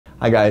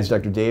Hi guys,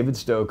 Dr. David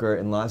Stoker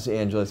in Los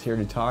Angeles here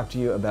to talk to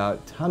you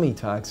about tummy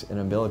tucks and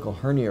umbilical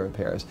hernia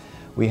repairs.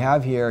 We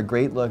have here a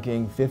great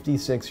looking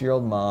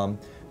 56-year-old mom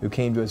who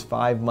came to us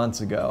 5 months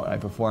ago, and I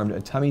performed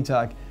a tummy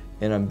tuck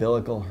and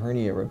umbilical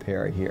hernia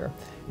repair here.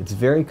 It's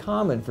very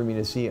common for me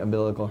to see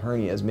umbilical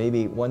hernias.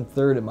 Maybe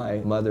 1/3 of my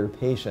mother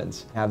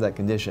patients have that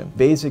condition.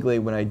 Basically,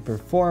 when I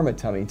perform a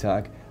tummy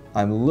tuck,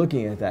 I'm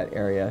looking at that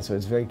area, so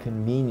it's very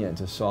convenient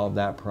to solve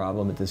that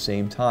problem at the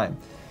same time.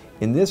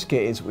 In this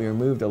case, we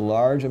removed a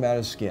large amount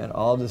of skin,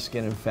 all of the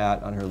skin and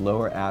fat on her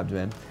lower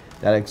abdomen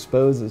that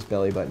exposed this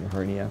belly button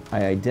hernia.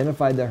 I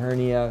identified the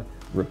hernia,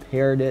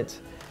 repaired it,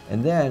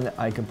 and then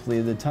I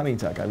completed the tummy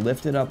tuck. I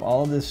lifted up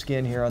all of the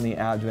skin here on the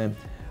abdomen.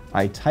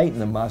 I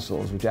tightened the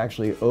muscles, which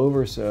actually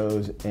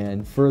oversows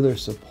and further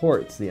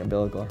supports the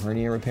umbilical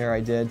hernia repair I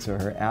did, so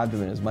her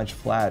abdomen is much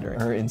flatter.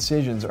 Her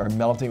incisions are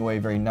melting away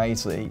very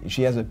nicely.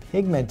 She has a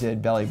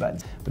pigmented belly button,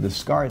 but the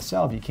scar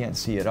itself you can't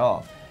see at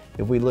all.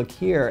 If we look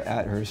here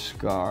at her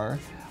scar,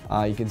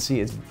 you can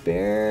see it's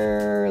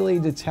barely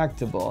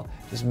detectable,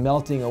 just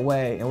melting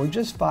away, and we're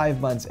just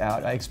 5 months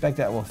out. I expect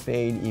that will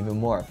fade even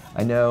more.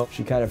 I know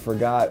she kind of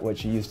forgot what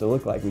she used to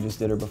look like. We just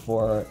did her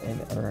before and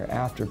her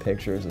after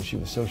pictures, and she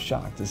was so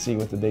shocked to see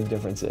what the big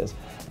difference is.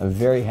 I'm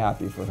very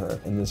happy for her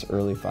in this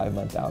early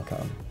 5-month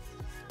outcome.